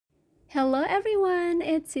Hello everyone,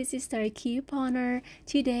 it's Sissy Star Couponer.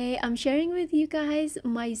 Today I'm sharing with you guys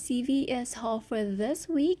my CVS haul for this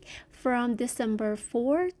week from December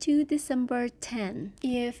 4 to December 10.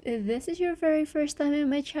 If this is your very first time in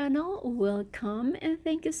my channel, welcome and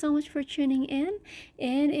thank you so much for tuning in.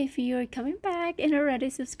 And if you're coming back and already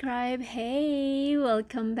subscribed, hey,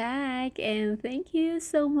 welcome back and thank you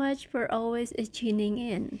so much for always tuning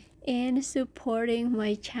in and supporting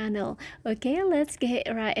my channel. Okay, let's get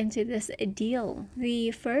right into this deal.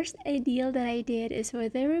 The first deal that I did is for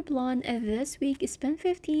the Revlon this week. Spend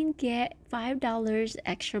 15, get $5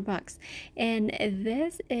 extra bucks, and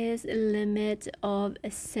this is a limit of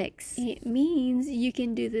 6. It means you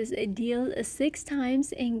can do this deal 6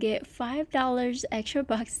 times and get $5 extra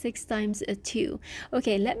bucks 6 times 2.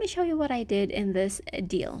 Okay, let me show you what I did in this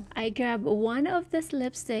deal. I grabbed one of this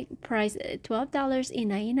lipstick price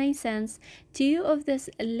 $12.99, two of this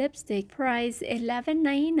lipstick price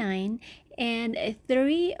 $11.99, and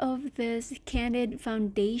 3 of this candid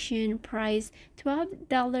foundation price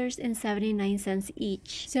 $12.79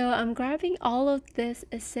 each. So I'm grabbing all of this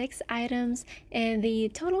 6 items, and the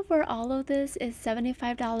total for all of this is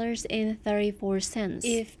 $75.34.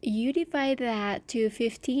 If you divide that to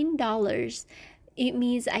 $15, it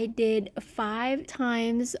means I did 5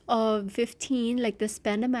 times of 15, like the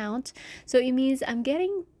spend amount. So it means I'm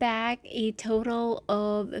getting back a total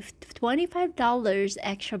of $25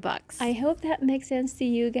 extra bucks. I hope that makes sense to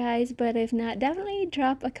you guys, but if not, definitely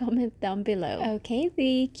drop a comment down below. Okay,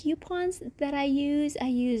 the coupons that I use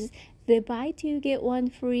the buy 2 get 1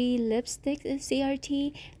 free lipstick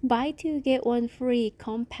CRT, buy 2 get 1 free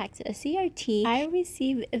compact CRT. I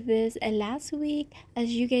received this last week.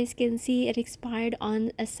 As you guys can see, it expired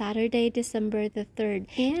on a Saturday, December the 3rd,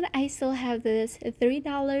 and I still have this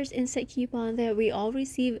 $3 instant coupon that we all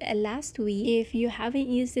received last week. If you haven't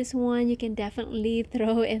used this one, you can definitely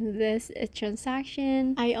throw in this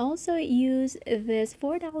transaction. I also use this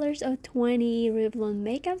 $4 of 20 Revlon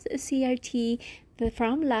makeup CRT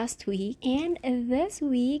from last week, and this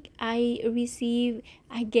week I received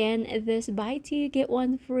again this buy 2 get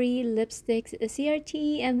 1 free lipsticks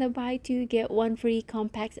CRT and the buy 2 get 1 free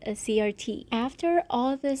compact CRT. After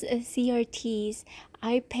all this CRTs,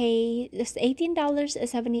 I pay just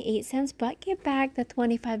 $18.78, but get back the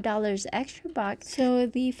 $25 extra bucks. So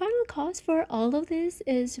the final cost for all of this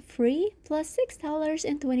is free plus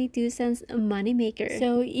 $6.22 moneymaker.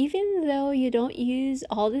 So even though you don't use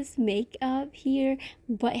all this makeup here,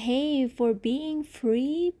 but hey, for being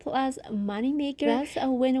free plus moneymaker, that's a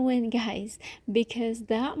win-win, guys, because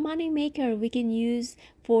that moneymaker we can use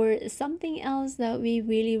for something else that we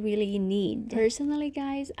really need. Personally,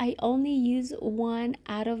 guys, I only use 1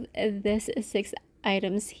 out of this 6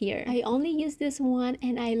 items here. I only use this one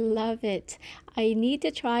and I love it. I need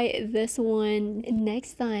to try this one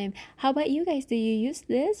next time. How about you guys? Do you use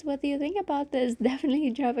this? What do you think about this?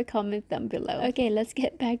 Definitely drop a comment down below. Okay, let's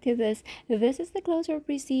get back to this. This is the close-up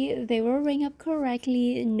receipt. They were ring up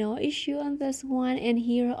correctly, no issue on this one, and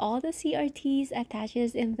here are all the CRTs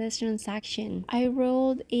attaches in this transaction. I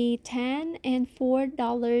rolled a $10 and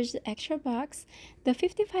 $4 extra bucks. The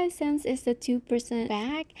 55 cents is the 2%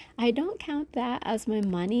 back. I don't count that as my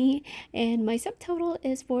money, and my subtotal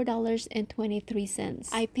is $4.23.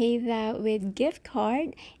 I pay that with gift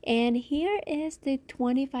card, and here is the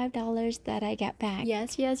 $25 that I got back.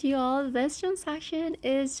 Yes, you all, this transaction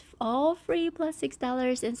is all free plus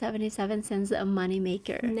 $6.77 a money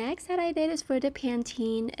maker. Next that I did is for the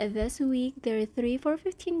Pantene. This week there are 3 for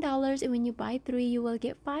 $15, and when you buy 3 you will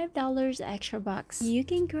get $5 extra bucks. You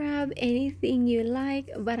can grab anything you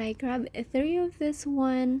like, but I grabbed 3 of this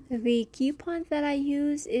one. The coupon that I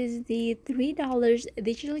use is the $3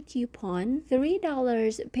 digital coupon,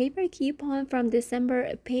 $3 paper coupon from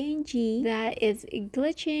December P&G that is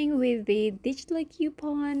glitching with the digital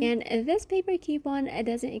coupon, and this paper coupon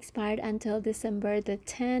doesn't expire until December the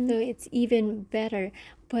 10th, so it's even better.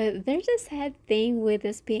 But there's a sad thing with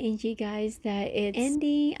this P&G, guys, that it's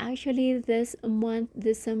ending. Actually, this month,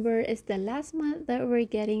 December, is the last month that we're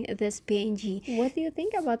getting this P&G. What do you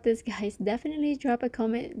think about this, guys? Definitely drop a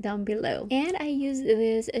comment down below. And I use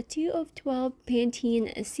this 2 of 12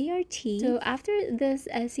 Pantene CRT. So after this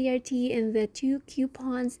CRT and the 2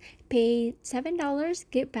 coupons, pay $7,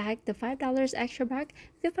 get back the $5 extra back.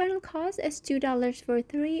 The final cost is $2 for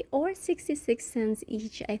 3 or 66 cents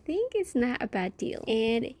each. I think it's not a bad deal.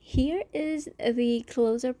 And And here is the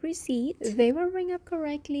close-up receipt. They were ring up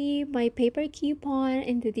correctly. My paper coupon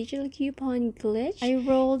and the digital coupon glitch. I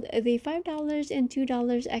rolled the $5 and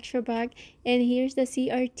 $2 extra back, and here's the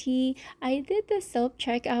CRT. I did the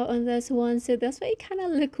self-checkout on this one, so that's why it kind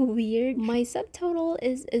of look weird. My subtotal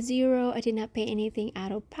is 0. I did not pay anything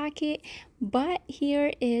out of pocket, but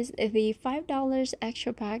here is the $5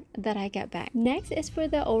 extra pack that I got back. Next is for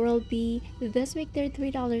the Oral-B. This week they're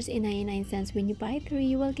 $3.99. When you buy 3,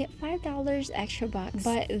 you will get $5 extra bucks.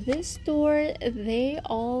 But this store, they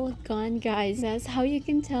all gone, guys. That's how you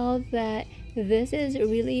can tell that this is a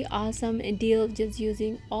really awesome deal, just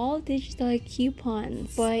using all digital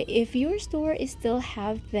coupons. But if your store still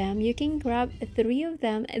have them, you can grab 3 of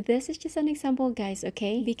them. This is just an example, guys,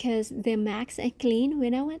 okay? Because the Max and Clean,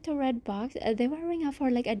 when I went to Redbox, they were ring up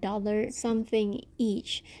for like $1 something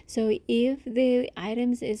each. So if the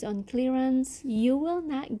items is on clearance, you will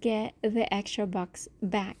not get the extra bucks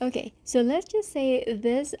back. Okay, so let's just say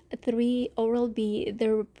this 3 Oral-B,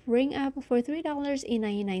 they're ring up for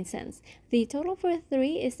 $3.99. The total for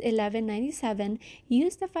 3 is $11.97.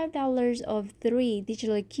 Use the $5 of 3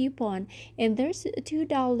 digital coupon, and there's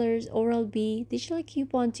 $2 Oral-B digital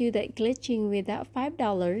coupon too that glitching with that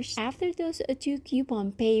 $5. After those 2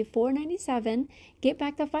 coupon, pay $4.97, get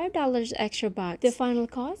back the $5 extra bucks. The final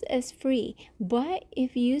cost is free, but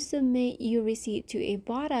if you submit your receipt to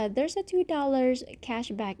Ibotta, there's a $2 cash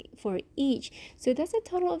back for each, so that's a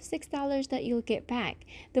total of $6 that you'll get back.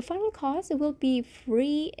 The final cost will be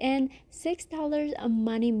free and $6 a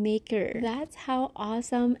money maker. That's how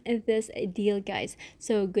awesome this deal, guys.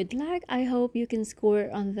 So good luck. I hope you can score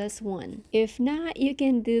on this one. If not, you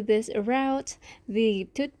can do this route. The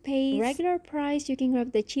toothpaste regular price, you can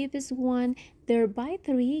grab the cheapest one. They're buy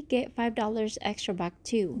 3 get $5 extra back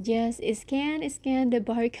too. Just scan the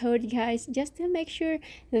barcode, guys, just to make sure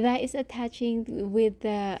that is attaching with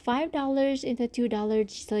the $5 and the $2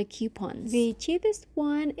 digital coupons. The cheapest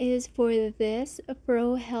one is for this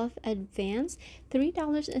Pro Health Advance,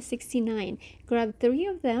 $3.69. Grab 3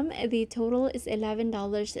 of them. The total is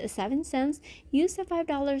 $11.07. Use the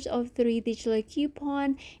 $5 of 3 digital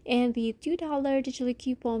coupon and the $2 digital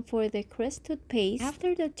coupon for the Crest toothpaste.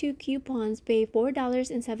 After the 2 coupons, pay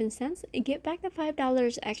 $4.07, get back the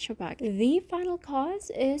 $5 extra back. The final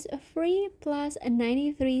cost is free plus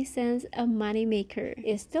 93 cents a money maker.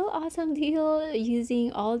 It's still awesome deal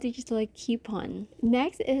using all digital coupon.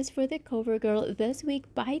 Next is for the CoverGirl. This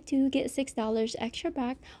week, buy 2 get $6 extra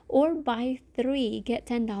back, or buy 3 get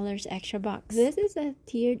 $10 extra bucks. This is a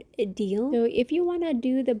tiered deal, so if you want to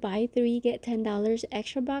do the buy 3 get $10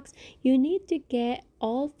 extra bucks, you need to get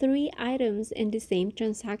all 3 items in the same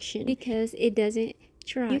transaction because it doesn't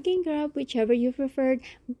track. You can grab whichever you preferred,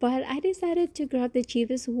 but I decided to grab the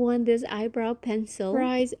cheapest one, this eyebrow pencil.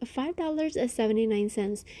 Price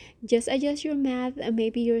 $5.79. Just adjust your math,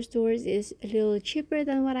 maybe your stores is a little cheaper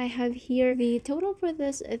than what I have here. The total for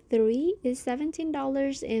this 3 is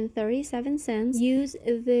 $17.37. Use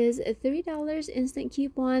this $3 instant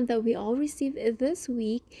coupon that we all received this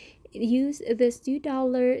week. Use this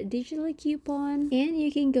 $2 digital coupon, and you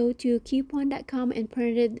can go to coupon.com and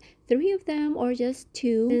print 3 of them or just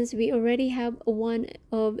 2, since we already have one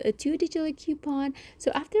of 2 digital coupon.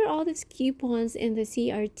 So after all these coupons in the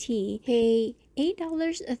CRT, pay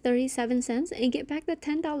 $8.37 and get back the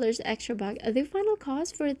 $10 extra back. The final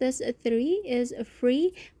cost for this 3 is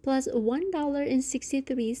free plus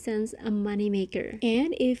 $1.63 a money maker.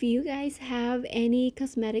 And if you guys have any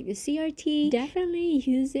cosmetic CRT, definitely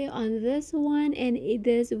use it on this one, and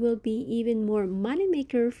this will be even more money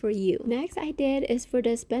maker for you. Next I did is for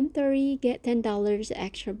the spend 30 get $10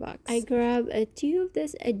 extra bucks. I grabbed 2 of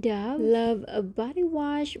this Dove Love body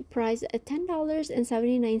wash, price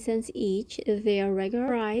 $10.79 each. They are regular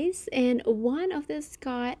price, and 1 of the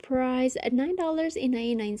Scott, price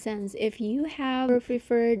 $9.99. If you have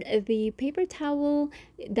preferred the paper towel,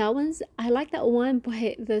 that one's, I like that one,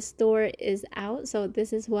 but the store is out, so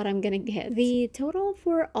this is what I'm gonna get. The total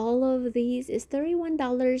for all of these is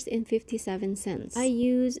 $31.57. I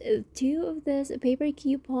use 2 of this paper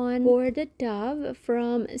coupon for the Dove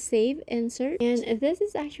from Save Insert, and this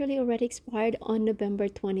is actually already expired on November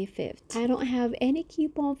 25th. I don't have any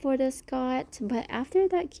coupon for the Scott, but after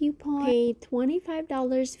that coupon, pay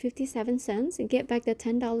 $25.57, get back the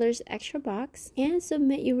 $10 extra bucks, and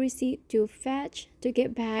submit your receipt to Fetch to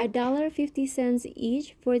get back $1.50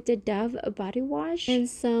 each for the Dove body wash and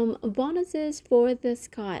some bonuses for the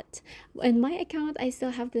Scott. In my account, I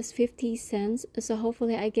still have this 50 cents, so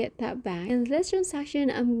hopefully I get that back. In this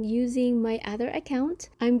transaction, I'm using my other account.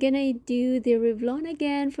 I'm gonna do the Revlon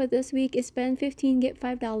again for this week. Spend 15, get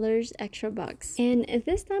 $5 extra bucks. And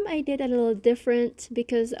this time I did a little different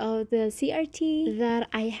because of the CRT that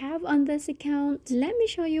I have on this account. Let me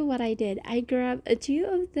show you what I did. I grabbed two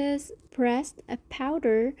of this pressed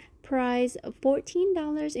powder, price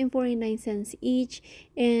 $14.49 each,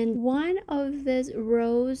 and one of this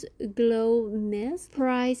rose glow mist,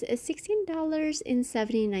 price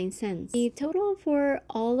 $16.79. The total for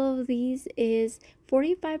all of these is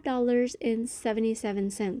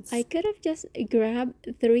 $45.77. I could have just grabbed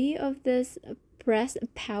 3 of this pressed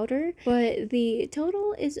powder, but the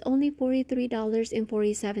total is only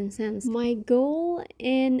 $43.47. My goal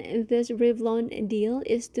in this Revlon deal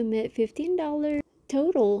is to make $15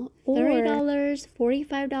 total, $30,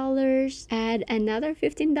 $45, add another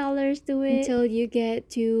 $15 to it until you get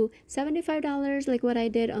to $75, like what I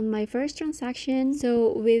did on my first transaction.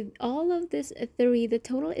 So with all of this 3, the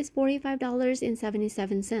total is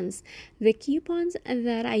 $45.77. The coupons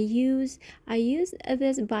that I use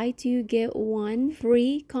this buy 2 get 1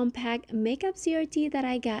 free compact makeup CRT that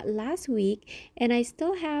I got last week, and I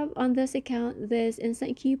still have on this account this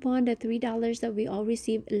instant coupon, the $3 that we all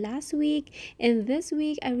received last week, and this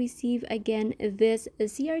week I received again this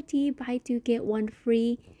CRT buy 2 get 1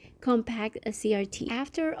 free compact CRT.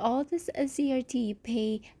 After all this CRT, you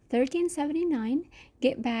pay $13.79,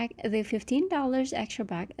 get back the $15 extra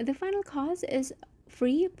back. The final cost is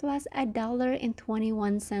free plus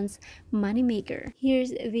 $1.21 moneymaker.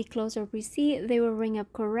 Here's the close-up receipt. They will ring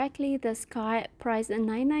up correctly. The Scott price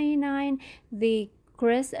 $9.99, the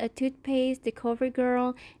Crest toothpaste, the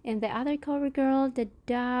CoverGirl, and the other CoverGirl, the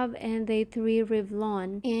Dove, and the 3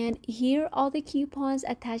 Revlon. And here all the coupons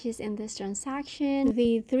attaches in this transaction.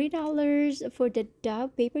 The $3 for the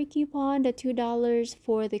Dove paper coupon, the $2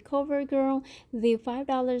 for the CoverGirl, the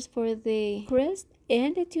 $5 for the Crest,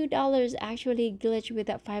 and the $2 actually glitched with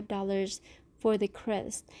that $5 for the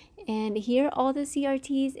Crest. And here are all the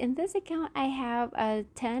CRTs. In this account, I have a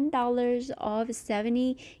 $10 off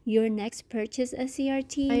 70 your next purchase a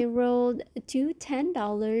CRT. I rolled two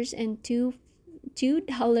 $10 and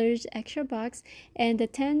 $2 extra bucks, and the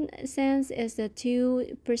 10 cents is the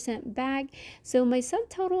 2% back. So my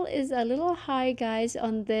subtotal is a little high, guys,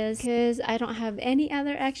 on this because I don't have any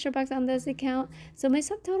other extra bucks on this account. So my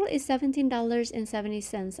subtotal is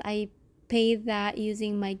 $17.70. I paid that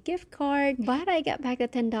using my gift card, but I got back the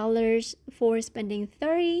 $10 for spending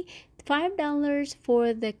 $30, $5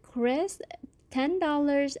 for the Crest,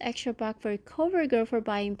 $10 extra buck for CoverGirl for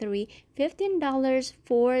buying 3, $15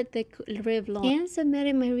 for the Revlon, and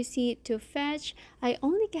submitted my receipt to Fetch. I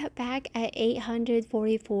only got back at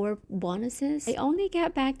 844 bonuses. I only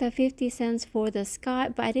got back the 50 cents for the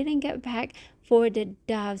Scott, but I didn't get back for the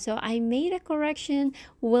Dove. So I made a correction.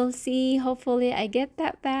 We'll see. Hopefully I get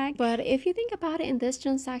that back. But if you think about it, in this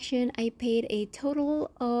transaction, I paid a total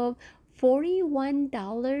of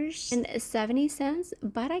 $41.70,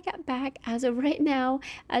 but I got back as of right now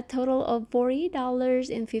a total of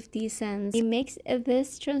 $40.50. It makes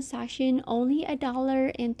this transaction only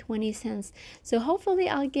 $1.20. So hopefully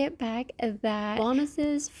I'll get back that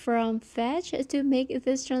bonuses from Fetch to make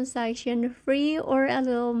this transaction free or a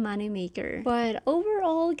little money maker. But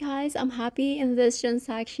overall, guys, I'm happy in this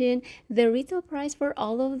transaction. The retail price for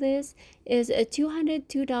all of this is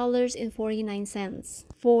 $202.49.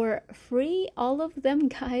 For free, all of them,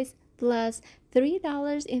 guys, plus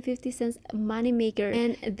 $3.50 moneymaker,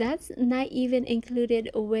 and that's not even included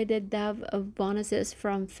with the Dove bonuses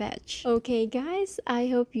from Fetch. Okay, guys, I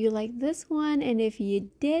hope you like this one, and if you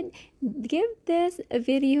did, give this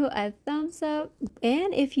video a thumbs up,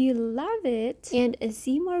 and if you love it and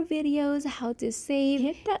see more videos how to save,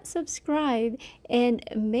 hit that subscribe and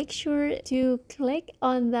make sure to click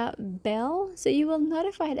on that bell so you will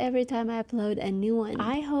notified every time I upload a new one.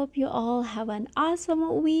 I hope you all have an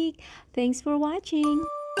awesome week. Thanks for watching.